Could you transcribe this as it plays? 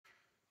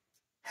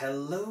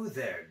Hello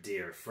there,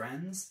 dear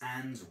friends,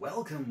 and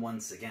welcome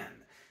once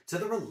again to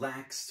the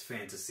Relaxed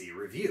Fantasy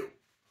Review.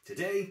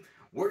 Today,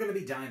 we're going to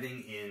be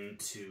diving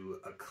into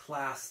a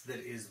class that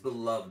is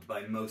beloved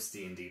by most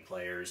D&D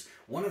players,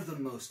 one of the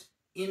most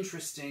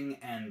interesting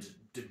and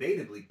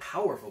debatably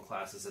powerful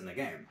classes in the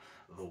game,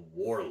 the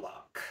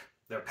Warlock.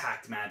 Their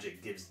pact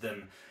magic gives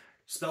them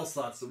spell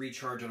slots to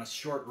recharge on a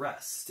short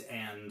rest,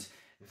 and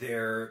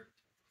their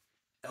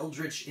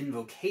Eldritch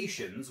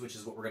Invocations, which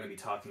is what we're going to be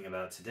talking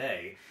about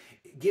today,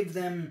 give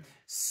them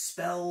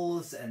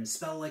spells and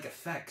spell-like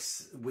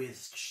effects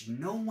which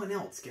no one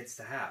else gets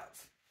to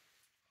have.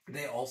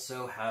 They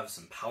also have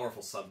some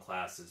powerful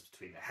subclasses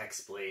between the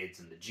Hexblades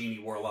and the Genie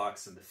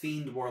Warlocks and the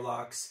Fiend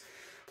Warlocks.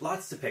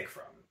 Lots to pick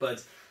from,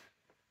 but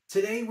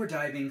today we're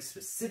diving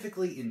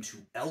specifically into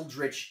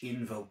Eldritch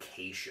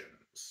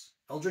Invocations.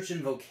 Eldritch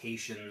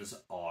Invocations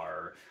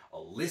are a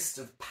list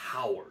of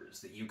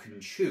powers that you can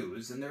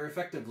choose, and they're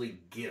effectively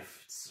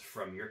gifts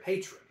from your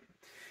patron.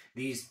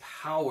 These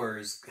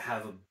powers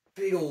have a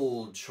big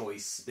old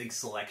choice, big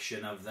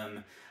selection of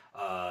them.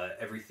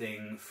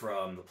 Everything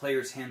from the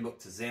Player's Handbook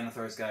to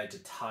Xanathar's Guide to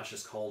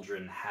Tasha's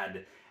Cauldron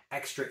had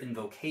extra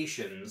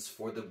invocations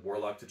for the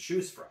Warlock to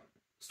choose from.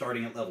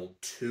 Starting at level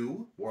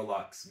 2,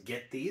 Warlocks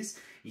get these.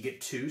 You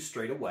get 2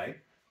 straight away.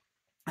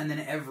 And then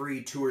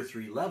every 2 or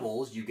 3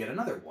 levels, you get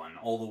another one,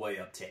 all the way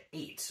up to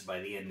 8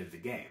 by the end of the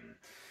game.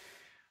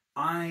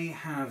 I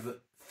have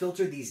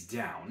filtered these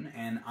down,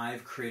 and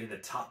I've created a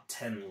top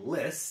 10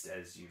 list,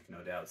 as you've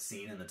no doubt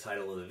seen in the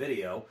title of the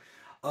video,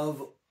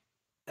 of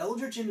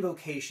Eldritch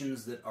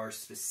Invocations that are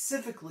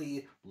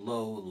specifically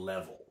low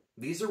level.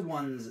 These are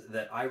ones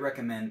that I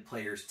recommend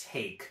players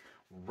take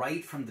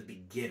right from the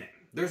beginning.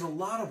 There's a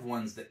lot of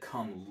ones that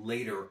come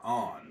later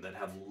on that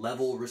have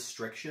level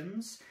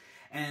restrictions,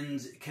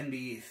 and can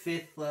be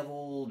 5th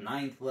level,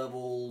 9th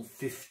level,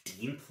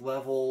 15th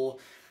level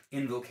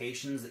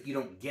invocations that you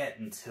don't get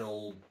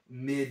until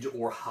mid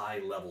or high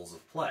levels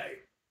of play.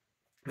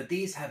 But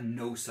these have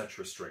no such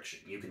restriction.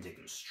 You can take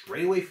them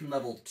straight away from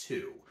level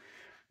 2.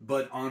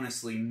 But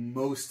honestly,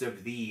 most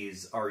of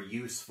these are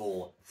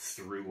useful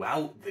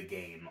throughout the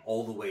game,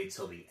 all the way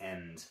till the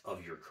end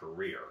of your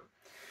career.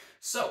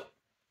 So,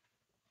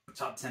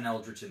 top 10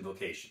 Eldritch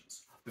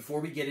Invocations.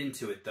 Before we get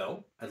into it,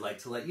 though, I'd like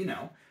to let you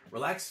know,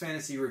 Relaxed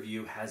Fantasy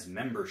Review has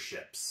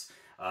memberships.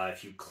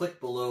 If you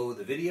click below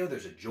the video,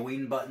 there's a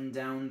join button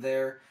down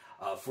there.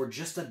 For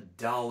just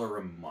 $1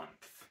 a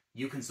month,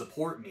 you can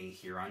support me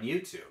here on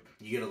YouTube.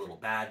 You get a little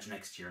badge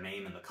next to your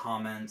name in the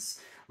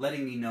comments,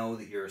 letting me know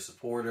that you're a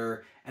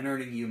supporter and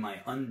earning you my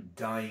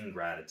undying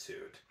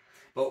gratitude.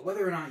 But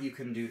whether or not you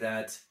can do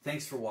that,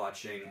 thanks for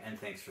watching and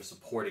thanks for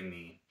supporting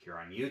me here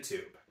on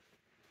YouTube.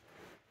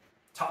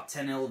 Top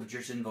 10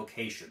 Eldritch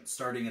Invocations.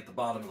 Starting at the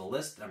bottom of the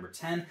list, number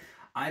 10,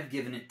 I've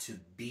given it to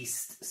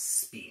Beast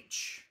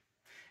Speech.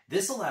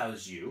 This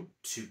allows you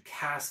to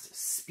cast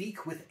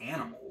Speak with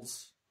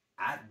Animals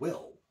at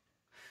will.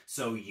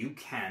 So you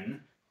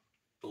can,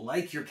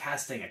 like you're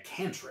casting a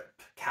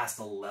cantrip, cast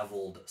a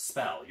leveled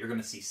spell. You're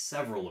going to see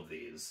several of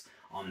these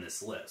on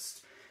this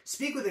list.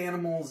 Speak with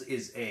Animals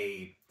is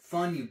a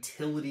fun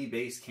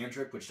utility-based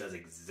cantrip which does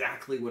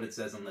exactly what it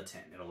says on the tin.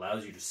 It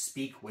allows you to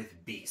speak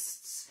with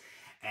beasts.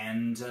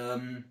 And,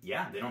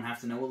 yeah, they don't have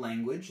to know a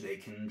language. They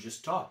can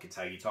just talk. It's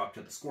how you talk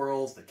to the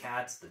squirrels, the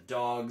cats, the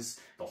dogs,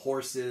 the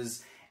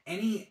horses,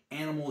 any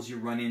animals you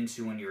run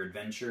into in your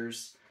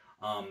adventures.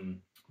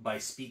 By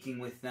speaking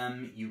with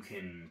them, you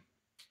can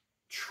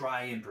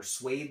try and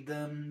persuade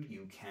them.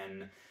 You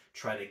can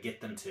try to get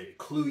them to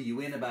clue you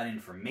in about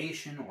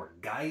information or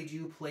guide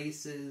you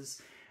places.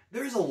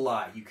 There's a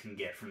lot you can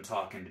get from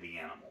talking to the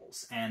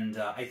animals. And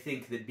I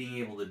think that being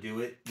able to do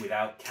it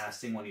without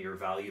casting one of your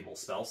valuable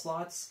spell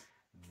slots,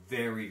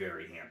 very,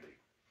 very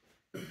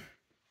handy.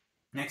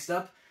 Next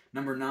up,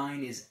 number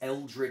 9 is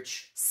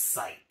Eldritch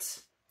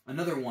Sight.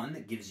 Another one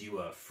that gives you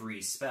a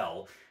free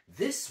spell.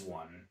 This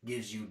one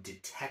gives you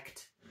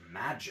Detect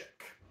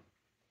Magic.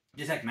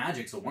 Detect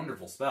Magic's a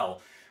wonderful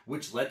spell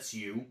which lets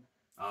you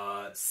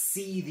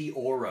see the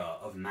aura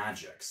of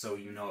magic. So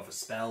you know if a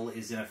spell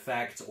is in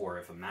effect or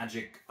if a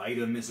magic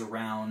item is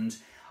around.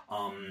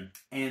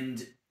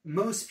 And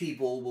most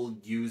people will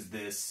use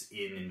this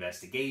in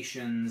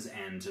investigations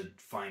and to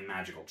find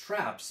magical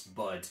traps,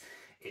 but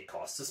it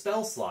costs a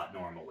spell slot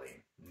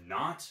normally.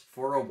 Not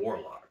for a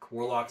Warlock.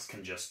 Warlocks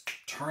can just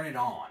turn it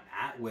on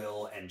at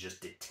will and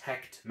just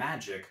detect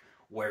magic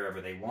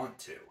wherever they want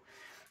to.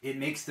 It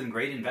makes them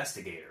great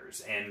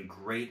investigators and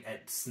great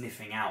at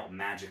sniffing out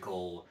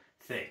magical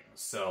things.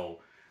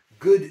 So,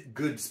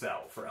 good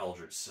spell for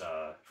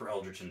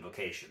Eldritch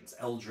Invocations.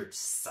 Eldritch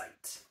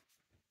Sight.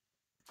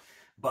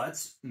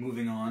 But,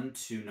 moving on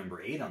to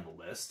number 8 on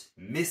the list,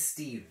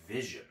 Misty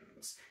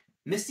Visions.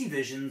 Misty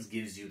Visions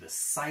gives you the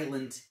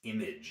Silent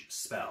Image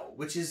spell,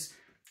 which is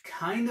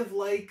kind of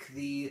like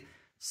the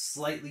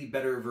slightly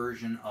better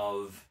version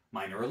of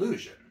Minor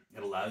Illusion.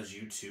 It allows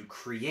you to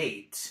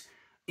create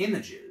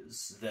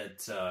images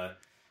that,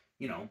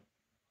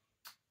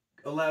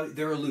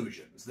 they're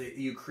illusions.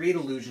 You create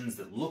illusions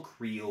that look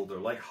real, they're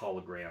like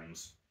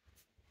holograms,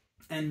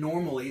 And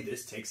normally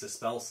this takes a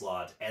spell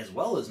slot as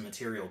well as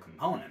material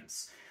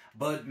components,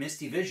 but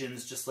Misty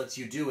Visions just lets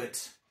you do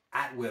it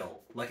at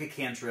will, like a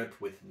cantrip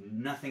with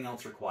nothing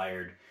else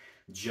required.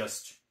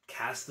 Just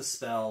cast the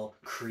spell,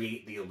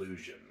 create the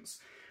illusions.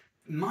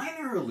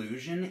 Minor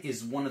Illusion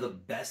is one of the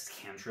best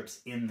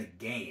cantrips in the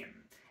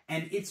game,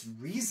 and it's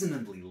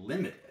reasonably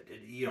limited.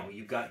 You know,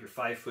 you've got your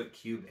 5-foot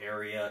cube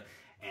area,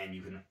 and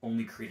you can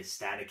only create a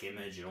static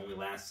image. It only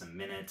lasts a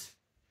minute.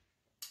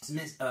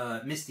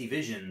 Misty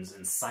Visions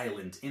and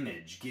Silent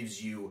Image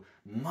gives you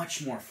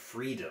much more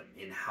freedom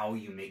in how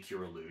you make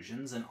your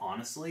illusions, and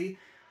honestly,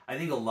 I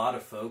think a lot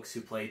of folks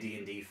who play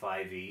D&D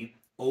 5e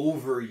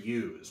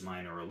overuse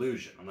Minor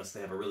Illusion, unless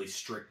they have a really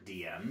strict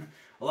DM.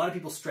 A lot of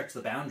people stretch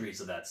the boundaries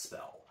of that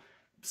spell.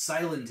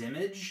 Silent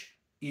Image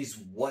is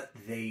what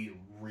they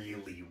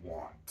really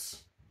want.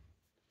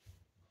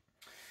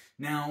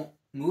 Now,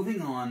 moving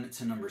on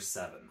to number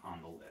 7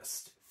 on the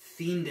list,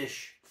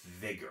 Fiendish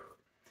Vigor.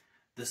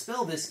 The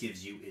spell this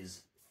gives you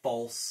is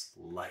False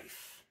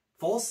Life.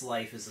 False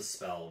Life is a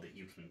spell that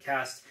you can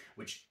cast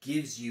which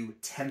gives you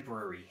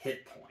temporary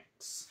hit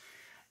points.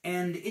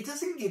 And it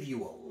doesn't give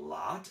you a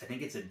lot. I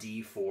think it's a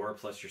D4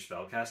 plus your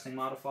spellcasting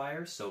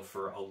modifier, so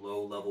for a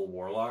low-level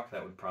warlock,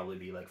 that would probably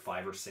be like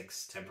 5 or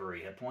 6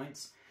 temporary hit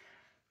points.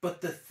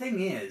 But the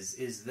thing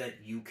is that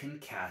you can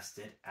cast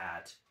it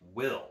at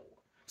will.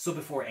 So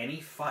before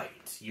any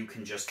fight, you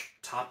can just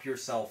top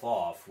yourself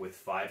off with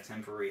 5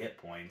 temporary hit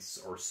points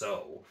or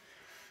so,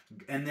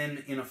 and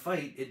then in a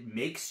fight, it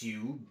makes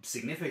you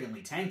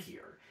significantly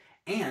tankier.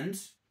 And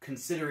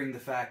considering the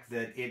fact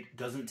that it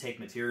doesn't take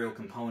material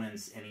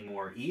components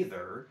anymore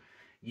either,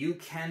 you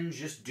can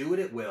just do it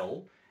at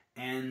will,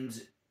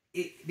 and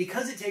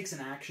because it takes an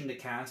action to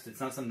cast, it's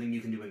not something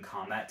you can do in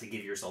combat to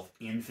give yourself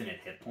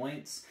infinite hit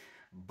points,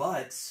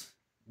 but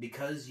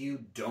because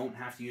you don't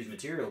have to use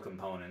material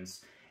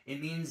components, it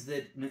means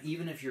that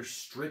even if you're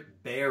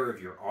stripped bare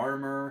of your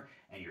armor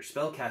and your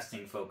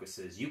spellcasting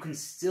focuses, you can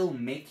still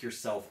make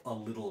yourself a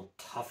little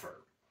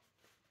tougher.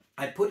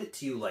 I put it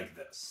to you like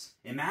this.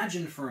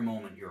 Imagine for a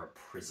moment you're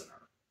a prisoner.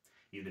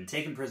 You've been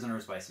taken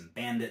prisoners by some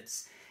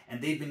bandits,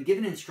 and they've been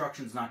given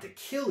instructions not to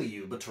kill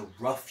you, but to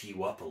rough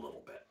you up a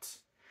little bit.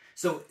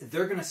 So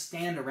they're going to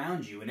stand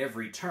around you, and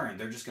every turn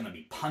they're just going to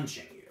be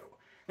punching you.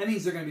 That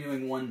means they're going to be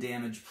doing 1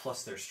 damage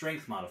plus their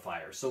strength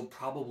modifier, so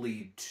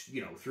probably,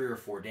 3 or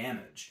 4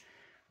 damage.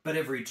 But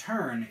every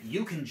turn,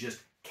 you can just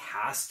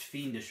cast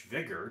Fiendish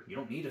Vigor. You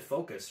don't need to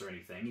focus or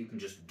anything. You can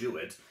just do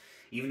it,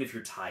 even if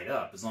you're tied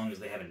up, as long as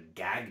they haven't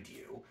gagged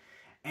you.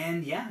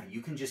 And yeah,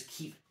 you can just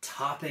keep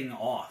topping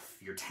off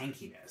your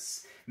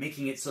tankiness,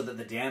 making it so that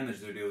the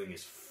damage they're doing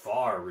is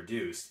far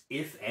reduced,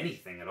 if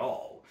anything at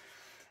all.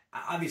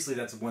 Obviously,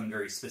 that's one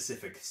very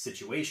specific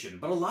situation,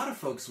 but a lot of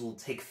folks will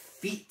take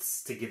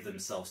feats to give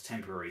themselves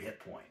temporary hit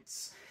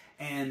points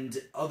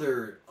and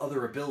other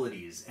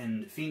abilities,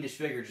 and Fiendish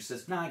Vigor just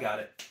says, nah, I got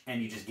it,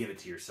 and you just give it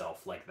to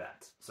yourself like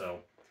that. So,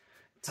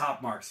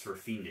 top marks for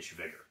Fiendish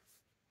Vigor.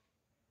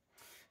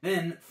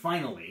 Then,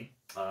 finally,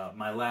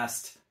 my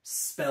last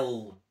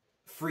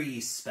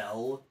free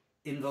spell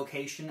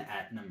invocation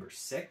at number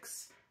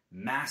 6,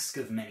 Mask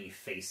of Many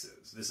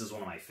Faces. This is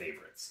one of my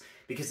favorites,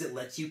 because it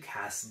lets you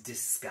cast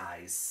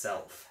Disguise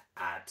Self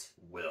at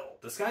will.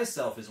 Disguise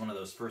Self is one of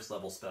those first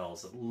level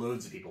spells that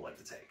loads of people like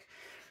to take,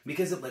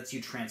 because it lets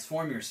you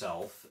transform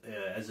yourself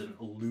as an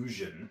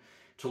illusion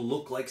to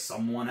look like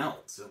someone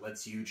else. It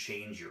lets you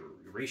change your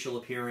racial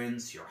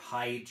appearance, your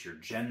height, your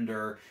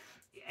gender,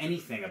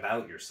 anything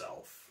about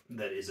yourself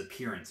that is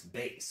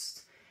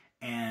appearance-based.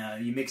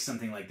 And you mix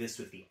something like this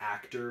with the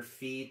actor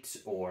feat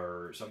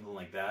or something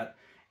like that,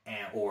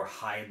 or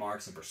high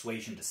marks in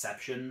persuasion,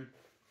 deception,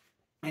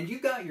 and you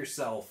got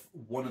yourself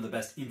one of the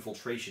best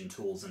infiltration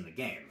tools in the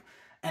game.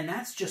 And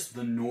that's just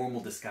the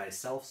normal Disguise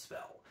Self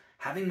spell.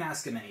 Having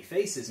Mask of Many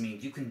Faces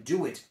means you can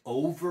do it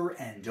over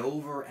and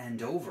over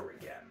and over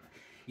again.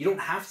 You don't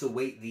have to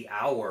wait the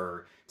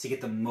hour to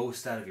get the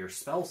most out of your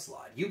spell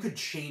slot. You could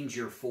change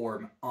your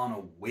form on a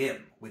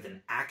whim with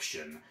an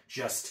action.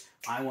 Just,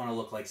 I want to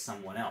look like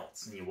someone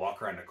else. And you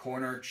walk around a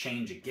corner,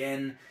 change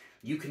again.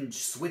 You can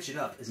switch it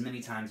up as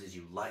many times as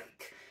you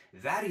like.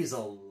 That is a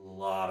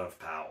lot of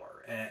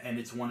power. And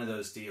it's one of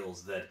those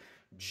deals that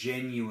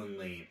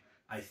genuinely,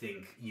 I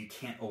think, you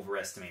can't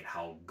overestimate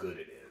how good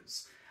it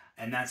is.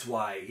 And that's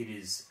why it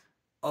is,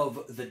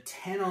 of the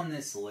 10 on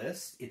this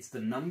list, it's the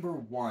number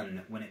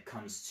 1 when it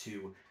comes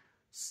to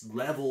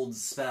leveled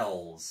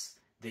spells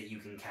that you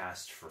can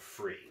cast for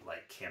free,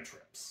 like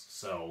cantrips.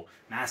 So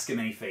Mask of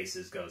Many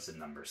Faces goes in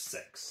number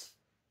 6.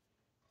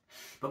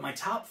 But my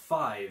top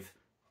 5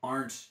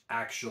 aren't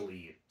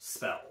actually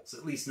spells,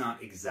 at least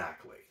not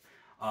exactly.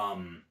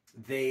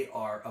 They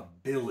are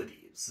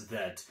abilities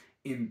that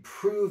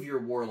improve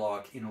your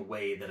warlock in a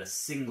way that a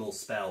single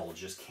spell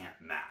just can't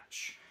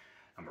match.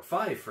 Number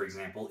 5, for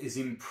example, is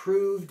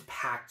Improved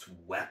Pact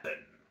Weapon.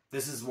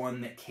 This is one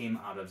that came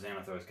out of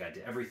Xanathor's Guide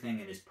to Everything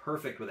and is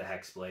perfect with a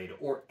Hexblade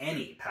or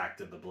any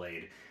Pact of the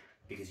Blade,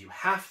 because you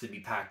have to be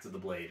Pact of the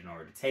Blade in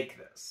order to take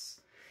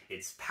this.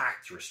 It's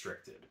Pact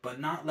restricted, but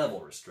not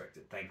level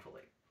restricted,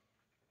 thankfully.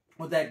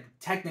 What that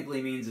technically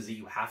means is that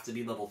you have to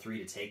be level 3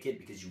 to take it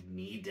because you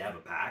need to have a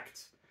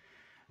pact,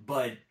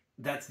 but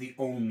that's the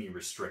only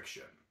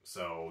restriction.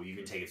 So you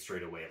can take it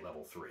straight away at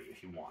level 3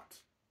 if you want.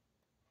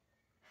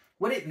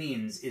 What it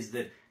means is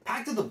that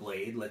Pact of the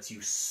Blade lets you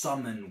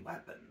summon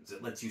weapons.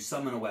 It lets you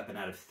summon a weapon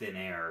out of thin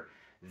air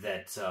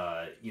that,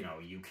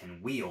 you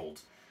can wield,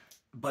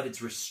 but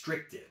it's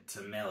restricted to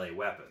melee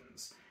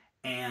weapons.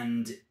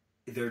 And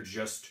they're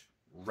just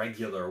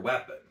regular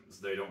weapons.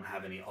 They don't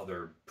have any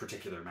other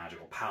particular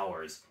magical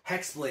powers.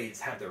 Hexblades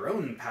have their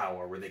own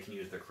power where they can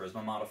use their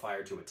charisma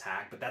modifier to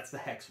attack, but that's the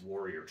Hex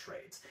Warrior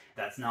trait.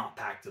 That's not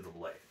Pact of the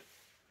Blade.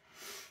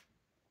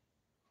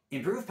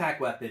 Improved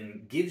Pact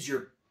Weapon gives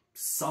your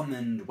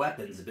summoned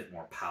weapons a bit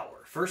more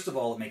power. First of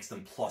all, it makes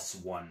them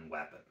 +1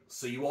 weapons.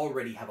 So you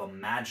already have a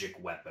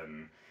magic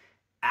weapon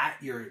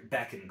at your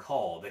beck and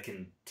call that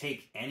can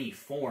take any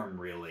form,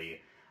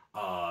 really,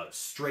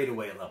 straight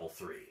away at level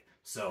 3.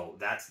 So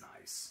that's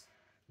nice.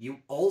 You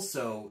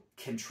also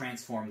can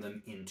transform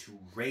them into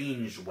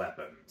ranged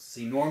weapons.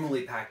 See,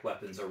 normally pact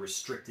weapons are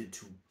restricted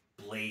to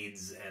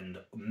blades and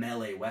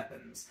melee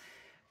weapons.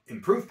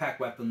 Improved pact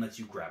weapon lets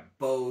you grab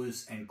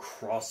bows and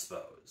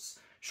crossbows.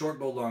 Short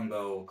bow, long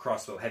bow,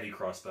 crossbow, heavy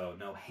crossbow,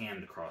 no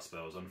hand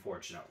crossbows,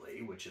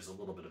 unfortunately, which is a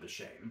little bit of a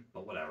shame,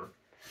 but whatever.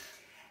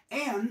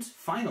 And,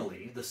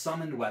 finally, the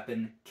summoned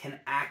weapon can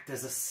act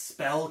as a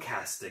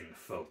spellcasting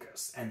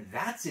focus, and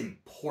that's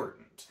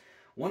important.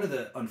 One of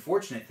the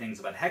unfortunate things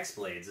about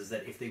Hexblades is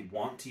that if they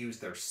want to use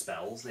their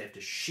spells, they have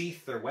to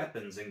sheath their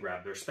weapons and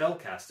grab their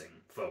spellcasting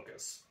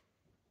focus.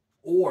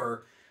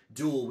 Or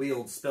dual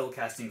wield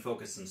spellcasting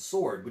focus and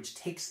sword, which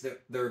takes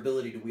their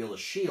ability to wield a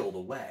shield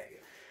away.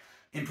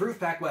 Improved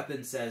Pact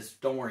Weapon says,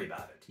 don't worry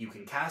about it. You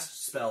can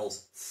cast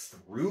spells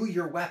through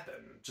your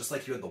weapon, just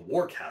like you had the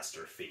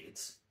Warcaster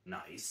feat.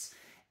 Nice.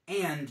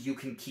 And you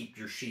can keep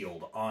your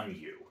shield on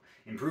you,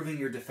 improving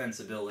your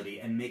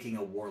defensibility and making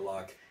a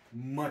warlock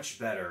much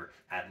better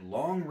at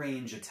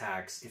long-range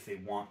attacks if they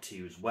want to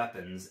use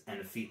weapons and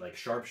a feat like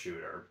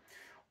Sharpshooter,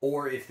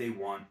 or if they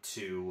want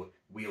to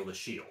wield a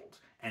shield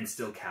and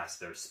still cast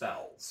their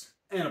spells.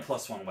 And a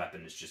 +1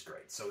 weapon is just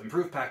great. So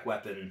Improved Pact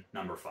Weapon,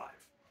 number 5.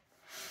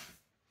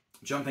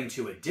 Jumping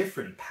to a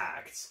different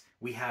pact,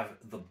 we have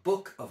the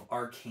Book of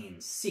Arcane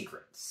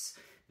Secrets.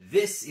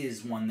 This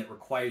is one that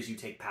requires you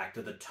take Pact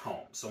of the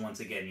Tome. So once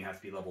again, you have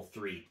to be level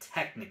 3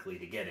 technically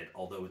to get it,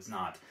 although it's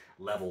not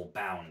level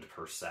bound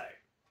per se.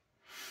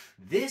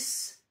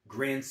 This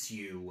grants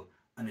you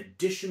an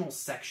additional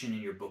section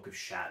in your Book of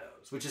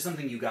Shadows, which is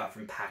something you got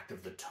from Pact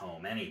of the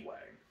Tome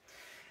anyway.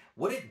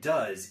 What it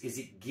does is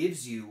it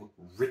gives you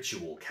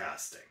ritual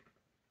casting.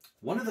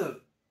 One of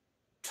the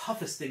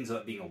toughest things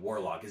about being a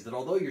warlock is that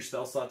although your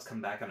spell slots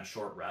come back on a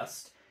short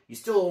rest, you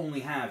still only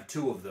have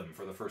 2 of them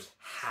for the first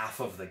half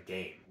of the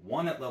game.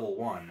 1 at level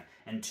 1,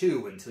 and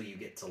 2 until you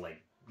get to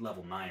like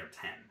level 9 or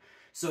 10.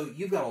 So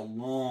you've got a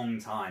long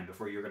time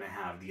before you're going to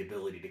have the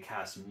ability to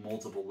cast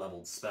multiple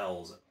leveled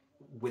spells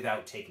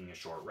without taking a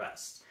short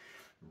rest.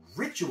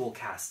 Ritual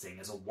casting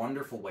is a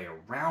wonderful way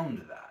around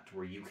that,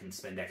 where you can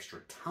spend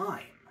extra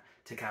time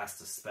to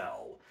cast a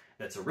spell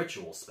that's a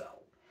ritual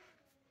spell.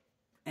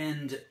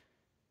 And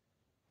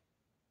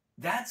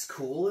that's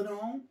cool and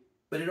all,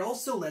 but it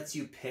also lets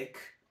you pick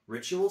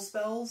ritual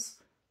spells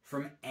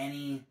from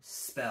any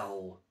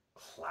spell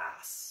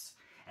class.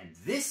 And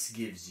this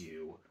gives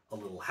you a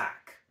little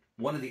hack.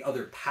 One of the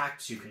other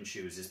pacts you can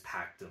choose is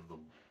Pact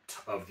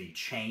of the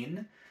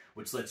Chain,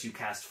 which lets you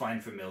cast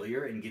Find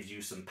Familiar and gives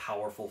you some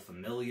powerful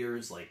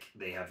familiars, like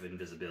they have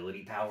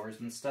invisibility powers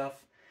and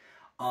stuff.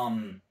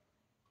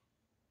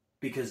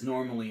 Because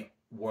normally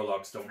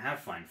warlocks don't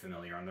have Find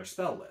Familiar on their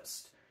spell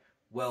list.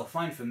 Well,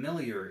 Find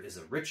Familiar is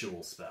a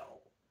ritual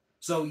spell.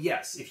 So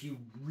yes, if you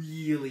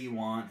really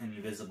want an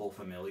invisible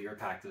familiar,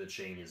 Pact of the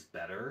Chain is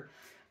better.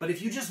 But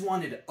if you just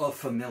wanted a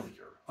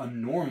familiar, a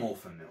normal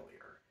familiar,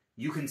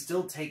 you can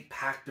still take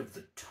Pact of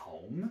the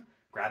Tome,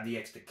 grab the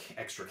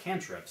extra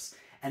cantrips,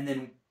 and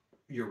then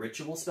your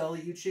ritual spell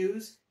that you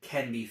choose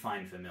can be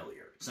Find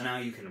Familiar. So now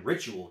you can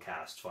ritual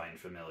cast Find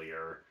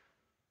Familiar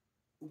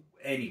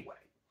anyway,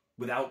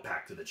 without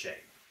Pact of the Chain.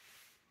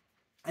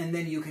 And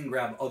then you can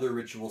grab other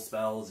ritual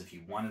spells if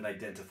you wanted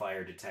Identify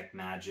or Detect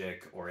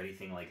Magic or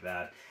anything like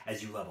that.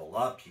 As you level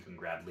up, you can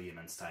grab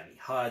Liamon's Tiny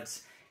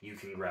Hut, you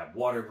can grab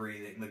Water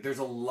Breathing. Like, there's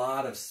a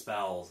lot of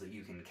spells that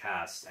you can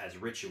cast as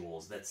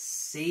rituals that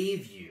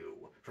save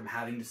you from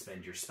having to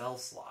spend your spell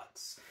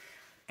slots.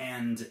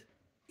 And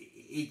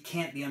it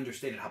can't be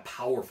understated how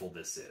powerful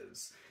this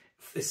is,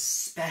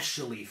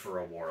 especially for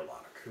a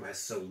warlock who has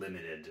so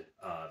limited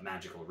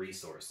magical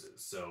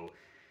resources. So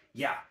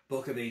yeah,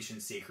 Book of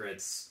Ancient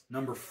Secrets,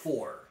 number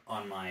 4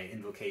 on my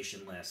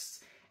invocation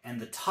list,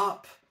 and the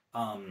top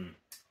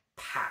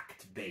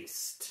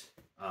pact-based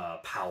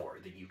power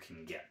that you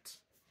can get.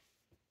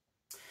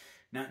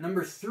 Now,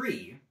 number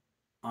 3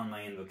 on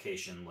my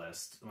invocation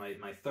list,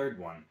 my third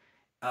one,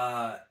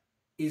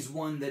 is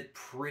one that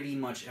pretty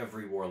much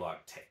every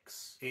warlock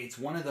takes. It's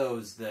one of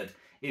those that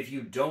if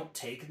you don't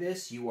take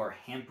this, you are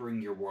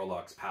hampering your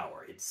warlock's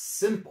power. It's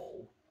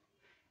simple,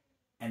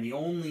 and and the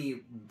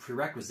only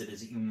prerequisite is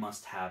that you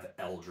must have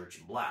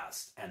Eldritch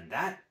Blast, and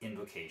that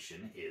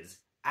invocation is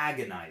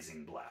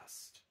Agonizing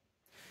Blast.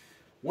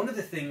 One of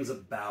the things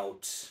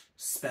about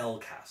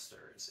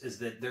spellcasters is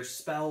that their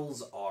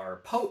spells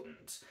are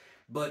potent,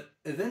 but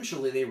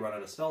eventually they run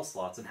out of spell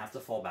slots and have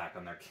to fall back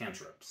on their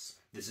cantrips.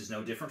 This is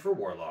no different for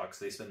warlocks.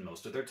 They spend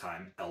most of their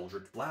time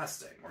Eldritch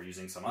Blasting or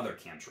using some other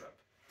cantrip.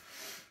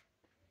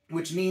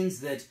 Which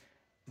means that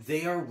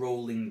they are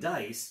rolling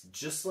dice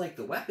just like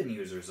the weapon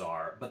users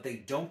are, but they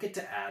don't get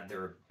to add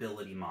their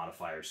ability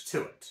modifiers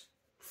to it.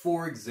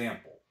 For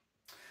example,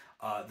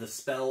 the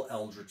spell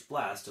Eldritch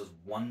Blast does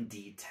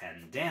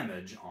 1d10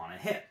 damage on a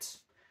hit.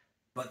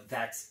 But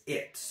that's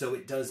it. So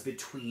it does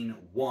between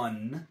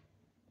 1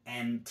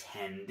 and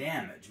 10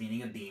 damage,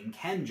 meaning a beam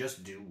can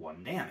just do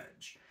 1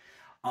 damage.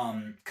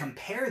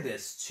 Compare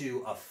this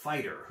to a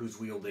fighter who's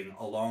wielding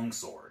a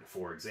longsword,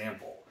 for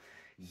example.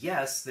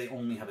 Yes, they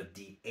only have a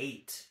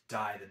d8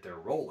 die that they're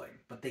rolling,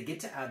 but they get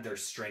to add their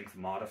strength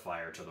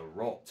modifier to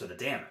the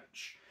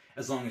damage,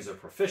 as long as they're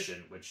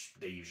proficient, which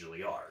they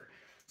usually are.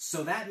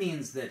 So that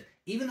means that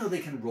even though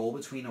they can roll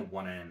between a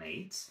 1 and an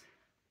 8,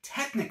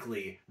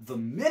 technically the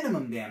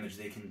minimum damage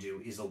they can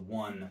do is a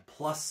 1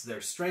 plus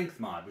their strength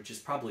mod, which is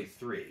probably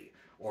 3,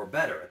 or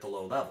better at the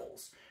low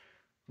levels.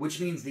 Which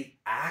means the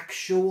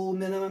actual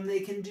minimum they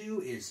can do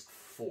is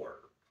 4,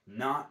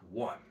 not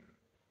 1.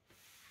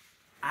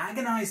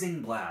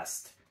 Agonizing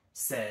Blast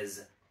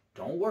says,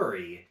 don't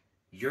worry,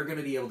 you're going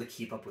to be able to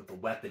keep up with the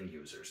weapon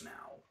users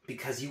now,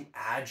 because you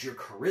add your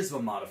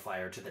charisma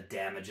modifier to the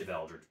damage of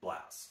Eldritch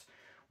Blast.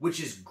 Which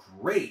is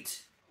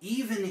great,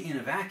 even in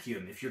a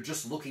vacuum, if you're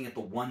just looking at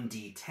the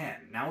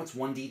 1d10. Now it's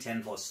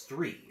 1d10 plus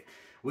 3,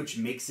 which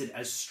makes it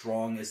as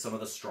strong as some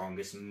of the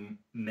strongest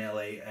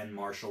melee and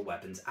martial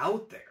weapons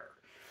out there.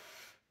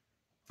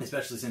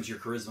 Especially since your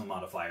charisma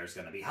modifier is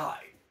going to be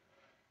high.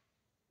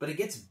 But it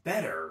gets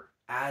better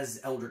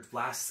as Eldritch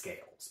Blast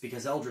scales,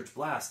 because Eldritch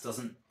Blast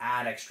doesn't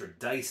add extra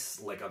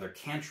dice like other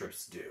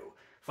cantrips do.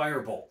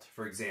 Firebolt,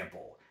 for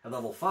example, at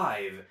level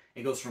 5,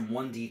 it goes from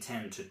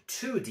 1d10 to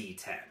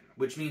 2d10,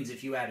 which means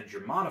if you added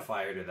your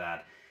modifier to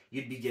that,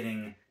 you'd be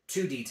getting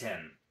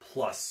 2d10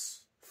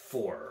 plus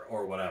 4,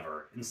 or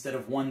whatever, instead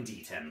of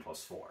 1d10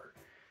 plus 4.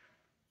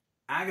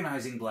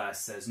 Agonizing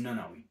Blast says,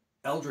 no,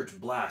 Eldritch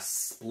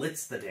Blast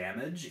splits the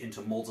damage into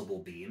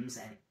multiple beams,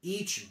 and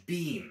each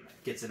beam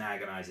gets an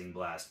Agonizing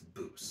Blast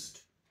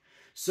boost.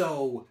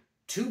 So,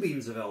 2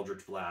 beams of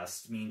Eldritch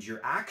Blast means you're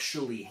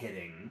actually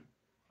hitting,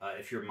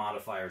 if your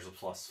modifier is a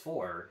plus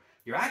 4,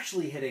 you're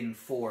actually hitting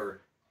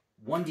for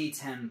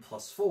 1d10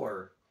 plus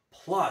 4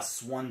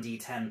 plus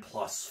 1d10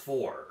 plus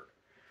 4.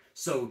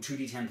 So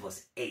 2d10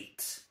 plus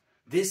 8.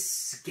 This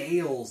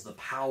scales the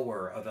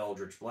power of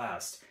Eldritch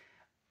Blast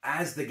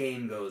as the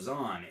game goes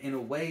on in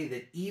a way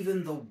that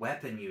even the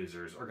weapon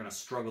users are going to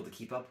struggle to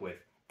keep up with,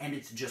 and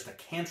it's just a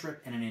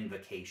cantrip and an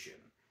invocation.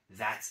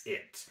 That's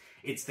it.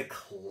 It's the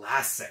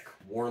classic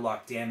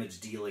Warlock damage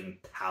dealing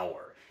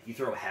power. You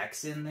throw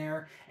Hex in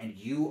there, and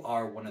you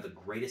are one of the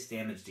greatest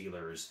damage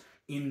dealers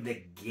in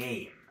the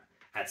game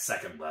at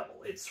 2nd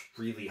level. It's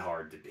really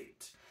hard to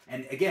beat.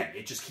 And again,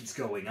 it just keeps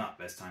going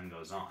up as time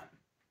goes on.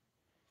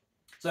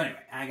 So anyway,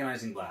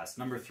 Agonizing Blast,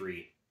 number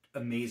 3,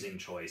 amazing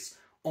choice.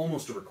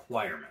 Almost a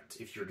requirement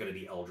if you're going to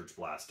be Eldritch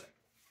Blasting.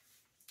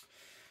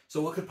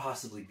 So what could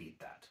possibly beat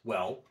that?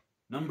 Well,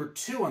 number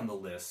 2 on the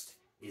list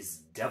is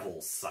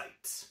Devil's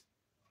Sight.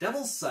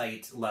 Devil's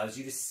Sight allows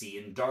you to see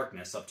in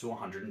darkness up to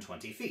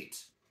 120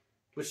 feet.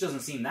 Which doesn't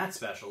seem that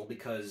special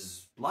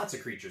because lots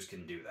of creatures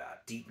can do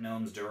that. Deep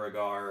Gnomes,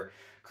 Duragar,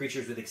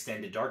 creatures with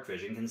extended dark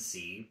vision can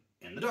see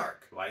in the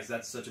dark. Why is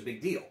that such a big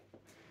deal?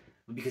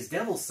 Because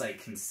Devil's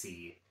Sight can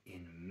see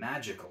in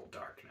magical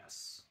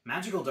darkness.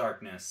 Magical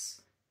darkness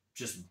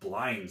just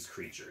blinds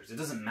creatures. It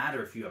doesn't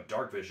matter if you have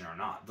dark vision or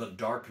not. The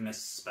darkness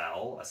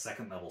spell, a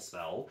 2nd level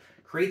spell,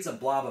 creates a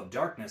blob of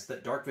darkness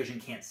that dark vision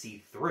can't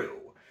see through.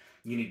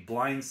 You need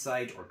blind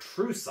sight or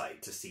true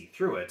sight to see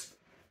through it,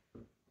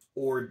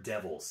 or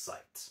Devil's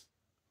Sight.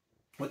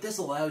 What this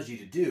allows you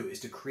to do is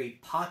to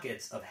create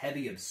pockets of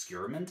heavy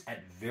obscurement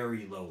at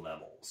very low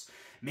levels,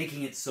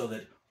 making it so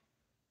that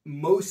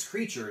most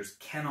creatures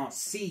cannot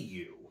see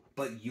you,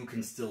 but you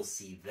can still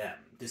see them.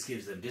 This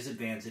gives them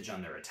disadvantage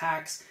on their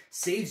attacks,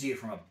 saves you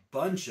from a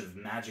bunch of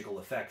magical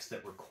effects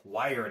that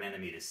require an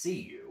enemy to see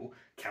you,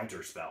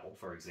 Counterspell,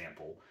 for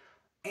example,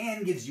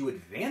 and gives you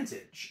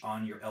advantage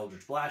on your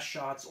Eldritch Blast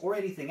shots or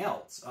anything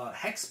else.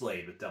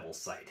 Hexblade with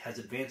Devil's Sight has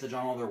advantage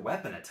on all their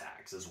weapon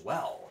attacks as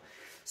well.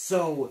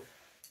 So,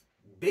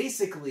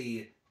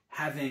 basically,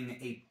 having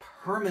a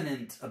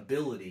permanent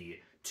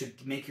ability to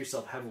make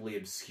yourself heavily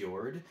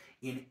obscured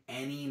in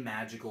any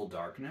magical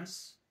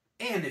darkness,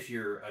 and if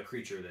you're a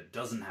creature that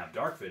doesn't have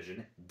dark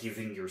vision,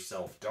 giving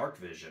yourself dark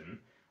vision,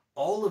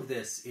 all of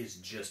this is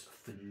just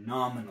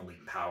phenomenally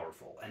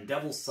powerful. And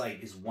Devil's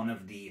Sight is one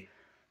of the...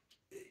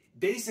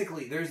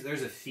 Basically,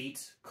 there's a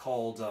feat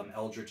called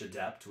Eldritch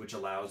Adept, which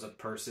allows a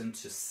person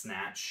to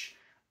snatch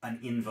an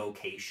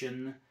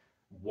invocation,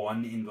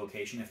 one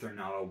invocation if they're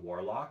not a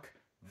warlock,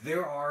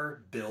 There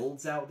are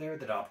builds out there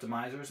that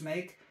optimizers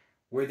make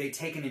where they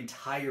take an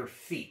entire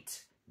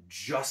feat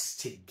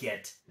just to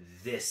get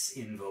this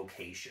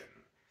invocation,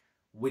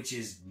 which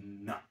is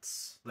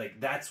nuts. Like,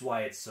 that's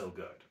why it's so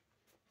good.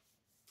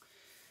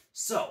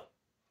 So,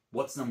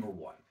 what's number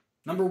one?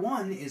 Number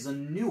one is a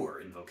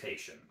newer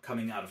invocation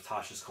coming out of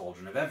Tasha's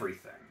Cauldron of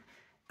Everything,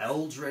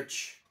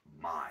 Eldritch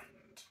Mind.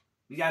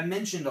 Yeah, I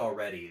mentioned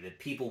already that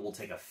people will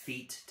take a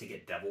feat to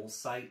get Devil's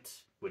Sight,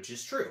 which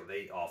is true,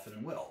 they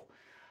often will.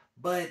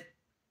 But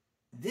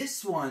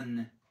this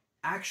one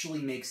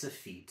actually makes a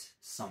feat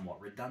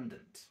somewhat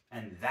redundant,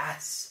 and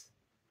that's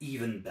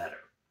even better.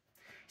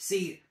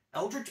 See,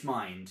 Eldritch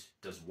Mind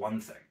does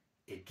one thing.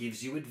 It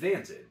gives you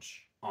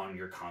advantage on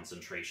your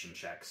concentration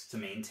checks to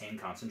maintain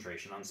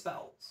concentration on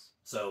spells.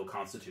 So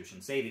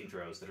Constitution saving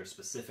throws that are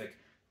specific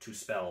to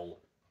spell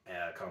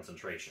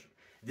concentration.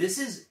 This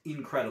is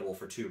incredible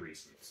for two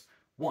reasons.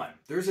 One,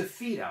 there's a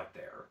feat out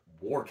there,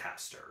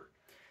 Warcaster,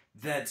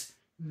 that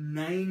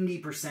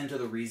 90% of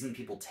the reason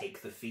people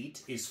take the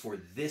feat is for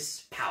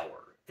this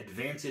power,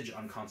 advantage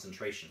on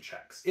concentration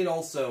checks. It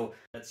also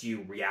lets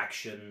you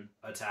reaction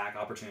attack,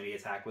 opportunity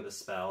attack with a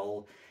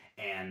spell,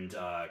 and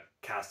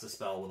cast a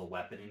spell with a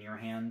weapon in your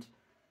hand.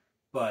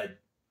 But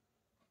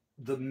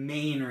the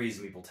main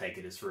reason people take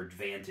it is for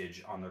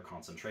advantage on their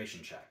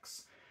concentration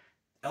checks.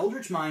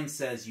 Eldritch Mind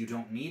says you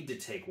don't need to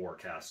take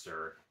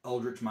Warcaster.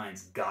 Eldritch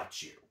Mind's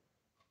got you.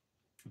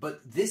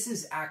 But this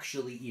is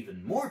actually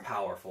even more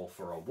powerful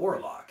for a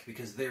Warlock,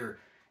 because their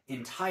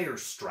entire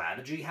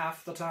strategy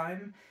half the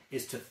time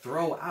is to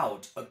throw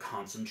out a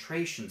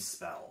concentration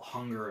spell.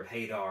 Hunger of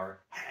Hadar,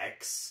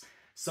 Hex.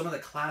 Some of the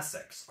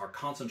classics are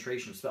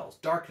concentration spells.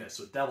 Darkness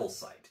with Devil's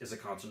Sight is a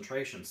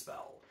concentration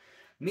spell.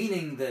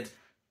 Meaning that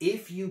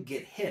if you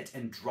get hit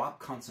and drop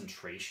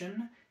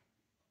concentration,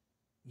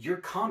 your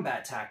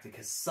combat tactic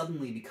has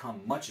suddenly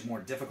become much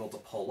more difficult to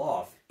pull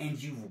off,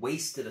 and you've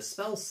wasted a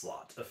spell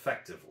slot,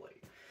 effectively.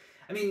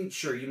 I mean,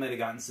 sure, you might have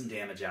gotten some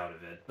damage out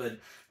of it, but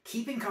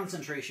keeping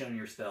concentration on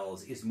your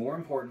spells is more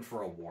important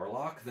for a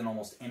Warlock than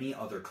almost any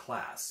other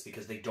class,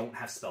 because they don't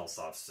have spell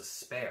slots to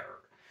spare.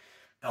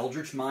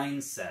 Eldritch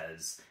Mind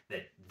says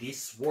that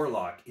this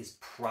Warlock is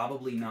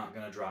probably not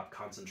going to drop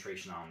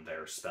concentration on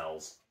their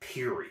spells,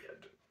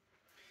 period.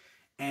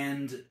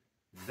 And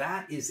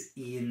that is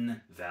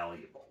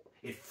invaluable.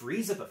 It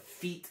frees up a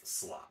feat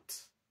slot.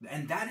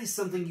 And that is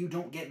something you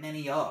don't get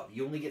many of.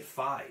 You only get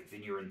 5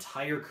 in your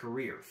entire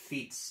career.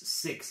 Feats,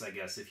 6, I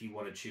guess, if you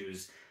want to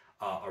choose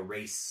a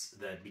race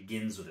that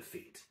begins with a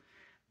feat.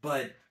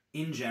 But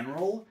in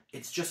general,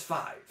 it's just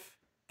 5.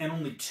 And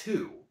only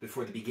 2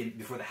 before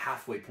the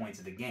halfway points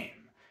of the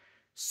game.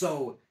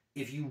 So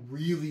if you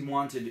really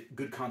wanted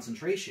good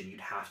concentration, you'd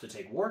have to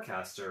take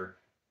Warcaster,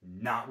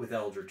 not with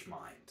Eldritch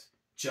Mind.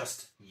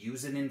 Just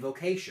use an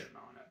invocation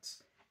on it,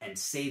 and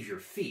save your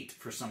feat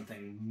for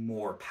something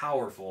more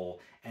powerful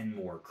and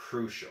more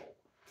crucial.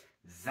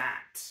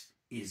 That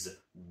is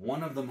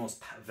one of the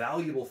most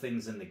valuable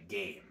things in the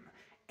game,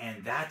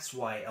 and that's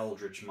why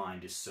Eldritch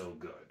Mind is so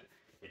good.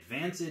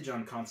 Advantage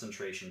on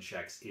concentration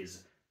checks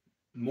is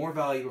more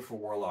valuable for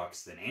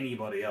Warlocks than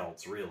anybody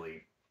else,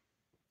 really,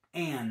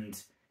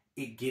 and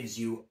it gives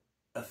you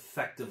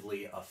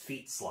effectively a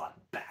feat slot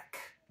back.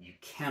 You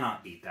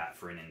cannot beat that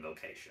for an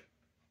invocation.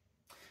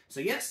 So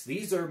yes,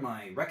 these are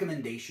my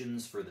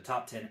recommendations for the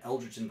top 10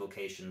 Eldritch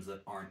invocations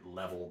that aren't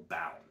level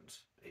bound.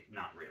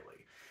 Not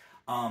really.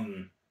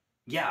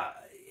 Yeah,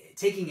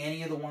 taking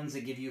any of the ones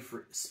that give you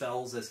for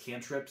spells as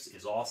cantrips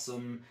is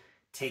awesome.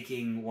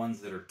 Taking ones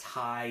that are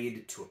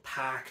tied to a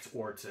pact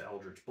or to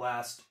Eldritch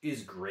Blast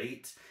is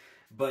great.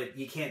 But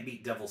you can't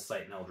beat Devil's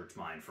Sight and Eldritch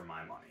Mind for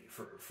my money.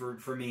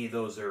 For me,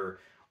 those are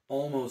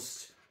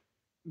almost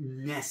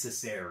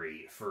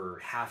necessary for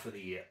half of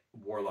the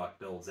Warlock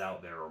builds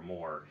out there or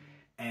more.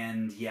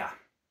 And yeah,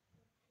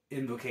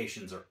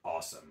 invocations are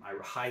awesome. I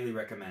highly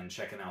recommend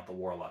checking out the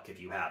Warlock if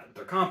you haven't.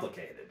 They're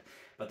complicated,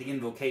 but the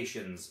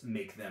invocations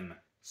make them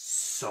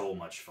so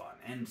much fun,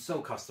 and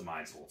so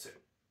customizable too.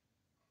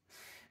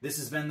 This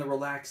has been the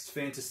Relaxed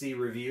Fantasy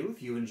Review.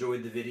 If you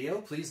enjoyed the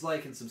video, please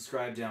like and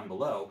subscribe down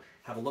below.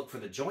 Have a look for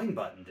the join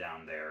button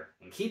down there,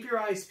 and keep your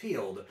eyes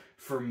peeled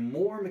for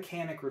more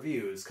mechanic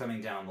reviews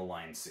coming down the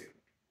line soon.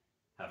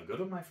 Have a good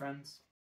one, my friends.